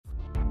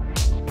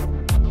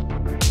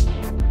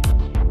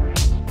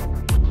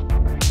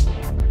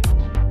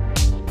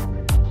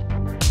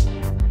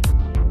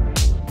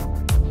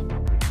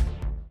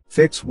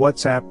Fix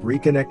WhatsApp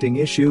reconnecting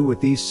issue with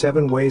these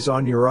 7 ways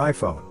on your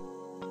iPhone.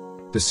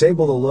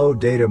 Disable the low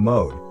data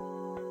mode.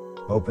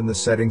 Open the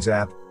Settings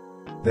app.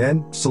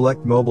 Then,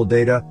 select Mobile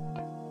Data.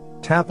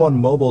 Tap on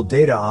Mobile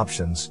Data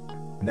Options.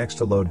 Next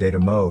to Low Data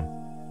Mode,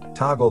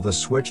 toggle the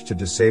switch to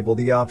disable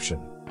the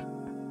option.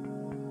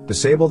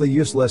 Disable the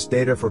Use Less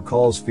Data for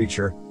Calls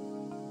feature.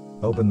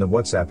 Open the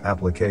WhatsApp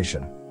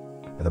application.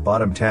 At the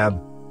bottom tab,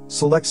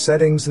 select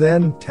Settings,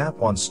 then tap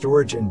on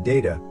Storage and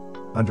Data.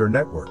 Under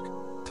Network,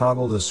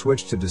 toggle the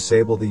switch to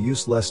disable the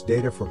Use Less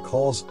Data for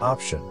Calls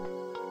option.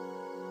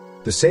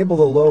 Disable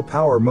the Low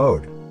Power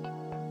mode.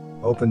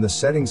 Open the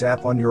Settings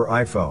app on your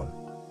iPhone.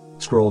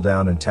 Scroll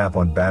down and tap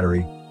on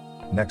Battery.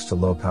 Next to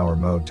Low Power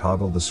mode,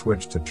 toggle the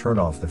switch to turn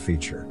off the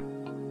feature.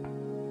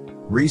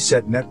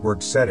 Reset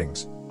network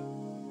settings.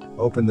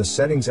 Open the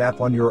Settings app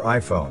on your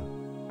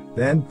iPhone.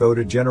 Then go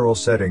to General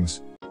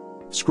Settings.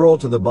 Scroll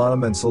to the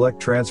bottom and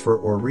select Transfer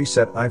or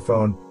Reset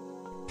iPhone.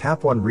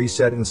 Tap on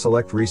Reset and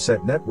select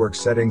Reset Network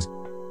Settings.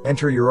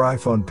 Enter your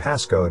iPhone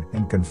passcode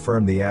and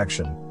confirm the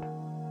action.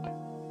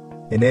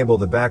 Enable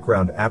the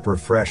Background App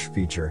Refresh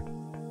feature.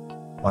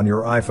 On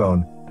your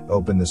iPhone,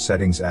 open the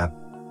Settings app.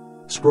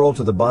 Scroll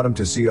to the bottom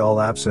to see all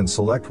apps and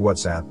select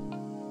WhatsApp.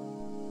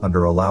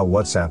 Under Allow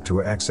WhatsApp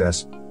to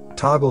access,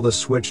 toggle the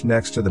switch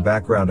next to the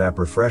Background App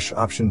Refresh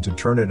option to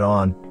turn it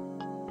on.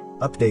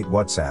 Update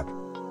WhatsApp.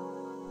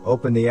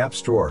 Open the App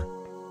Store.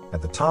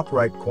 At the top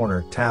right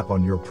corner, tap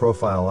on your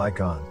profile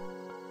icon.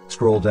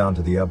 Scroll down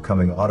to the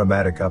Upcoming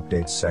Automatic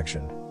Updates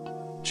section.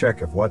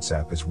 Check if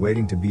WhatsApp is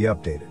waiting to be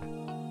updated.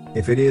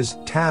 If it is,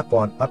 tap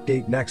on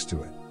Update next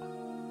to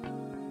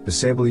it.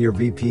 Disable your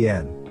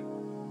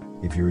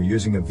VPN. If you're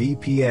using a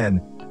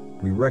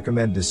VPN, we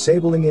recommend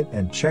disabling it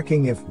and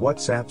checking if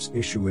WhatsApp's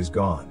issue is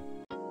gone.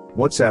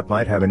 WhatsApp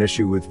might have an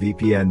issue with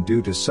VPN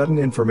due to sudden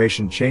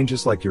information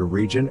changes like your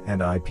region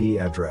and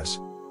IP address.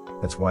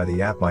 That's why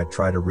the app might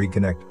try to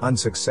reconnect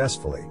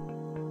unsuccessfully.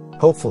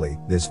 Hopefully,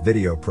 this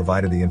video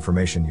provided the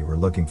information you were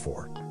looking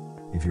for.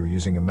 If you're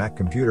using a Mac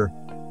computer,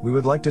 we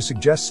would like to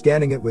suggest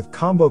scanning it with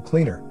Combo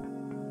Cleaner.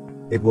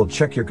 It will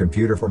check your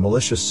computer for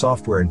malicious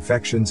software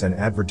infections and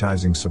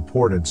advertising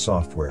supported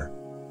software.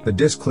 The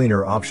Disk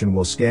Cleaner option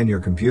will scan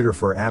your computer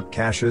for app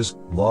caches,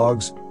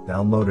 logs,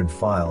 downloaded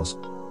files,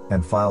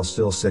 and files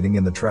still sitting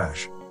in the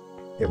trash.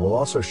 It will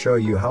also show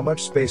you how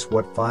much space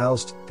what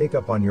files take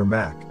up on your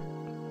Mac.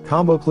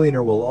 Combo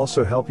Cleaner will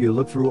also help you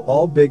look through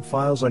all big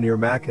files on your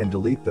Mac and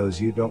delete those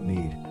you don't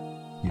need.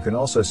 You can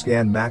also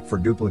scan Mac for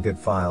duplicate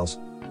files.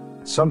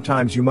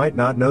 Sometimes you might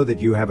not know that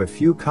you have a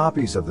few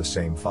copies of the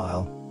same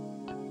file.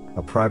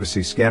 A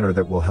privacy scanner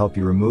that will help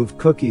you remove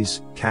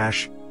cookies,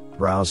 cache,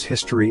 browse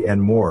history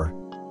and more.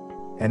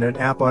 And an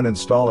app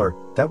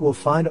uninstaller that will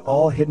find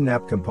all hidden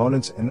app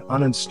components and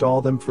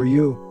uninstall them for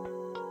you.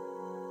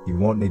 You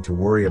won't need to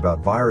worry about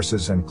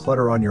viruses and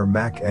clutter on your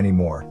Mac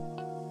anymore.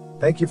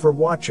 Thank you for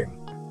watching.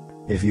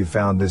 If you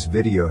found this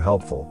video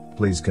helpful,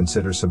 please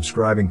consider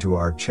subscribing to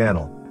our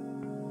channel.